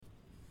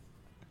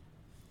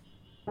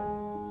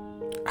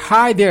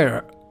Hi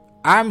there,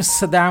 I'm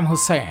Saddam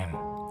Hussein.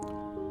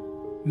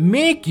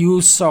 Make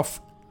use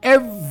of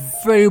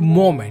every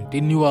moment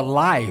in your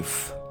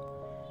life.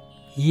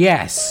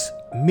 Yes,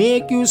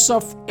 make use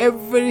of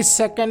every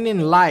second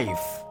in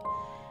life,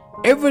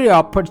 every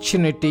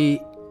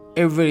opportunity,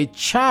 every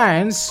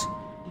chance,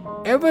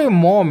 every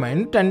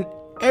moment, and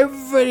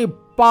every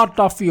part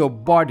of your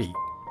body,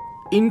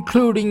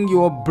 including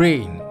your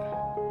brain.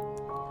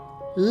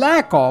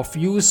 Lack of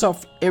use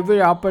of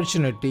every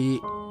opportunity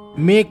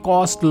may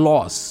cause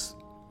loss.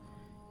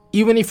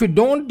 Even if you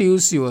don't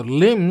use your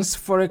limbs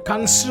for a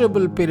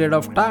considerable period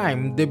of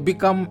time, they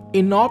become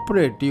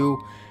inoperative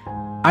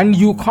and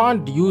you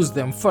can't use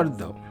them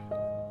further.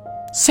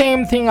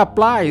 Same thing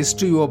applies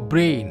to your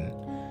brain.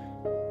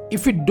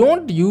 If you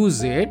don't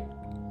use it,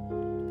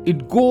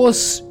 it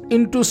goes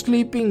into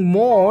sleeping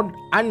mode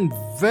and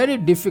very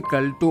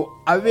difficult to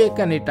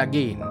awaken it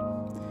again.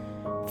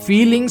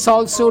 Feelings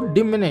also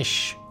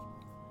diminish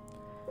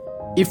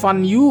if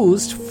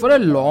unused for a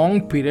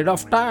long period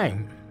of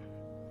time.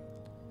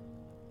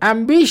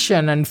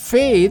 Ambition and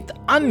faith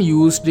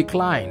unused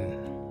decline.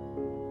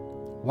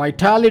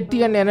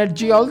 Vitality and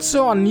energy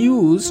also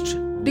unused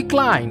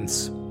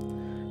declines.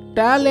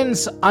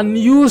 Talents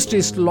unused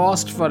is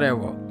lost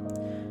forever.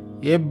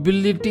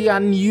 Ability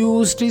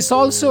unused is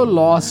also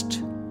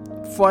lost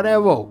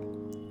forever.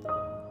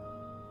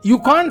 You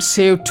can't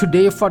save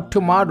today for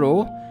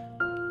tomorrow.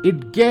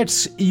 It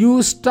gets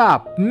used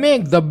up.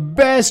 Make the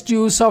best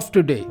use of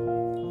today.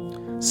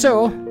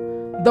 So,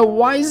 the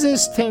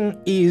wisest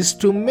thing is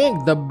to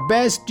make the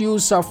best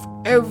use of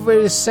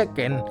every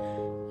second,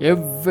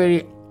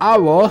 every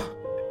hour,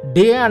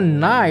 day and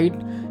night,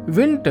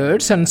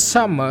 winters and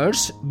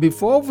summers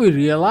before we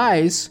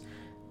realize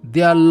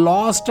they are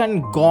lost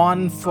and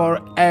gone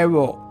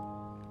forever.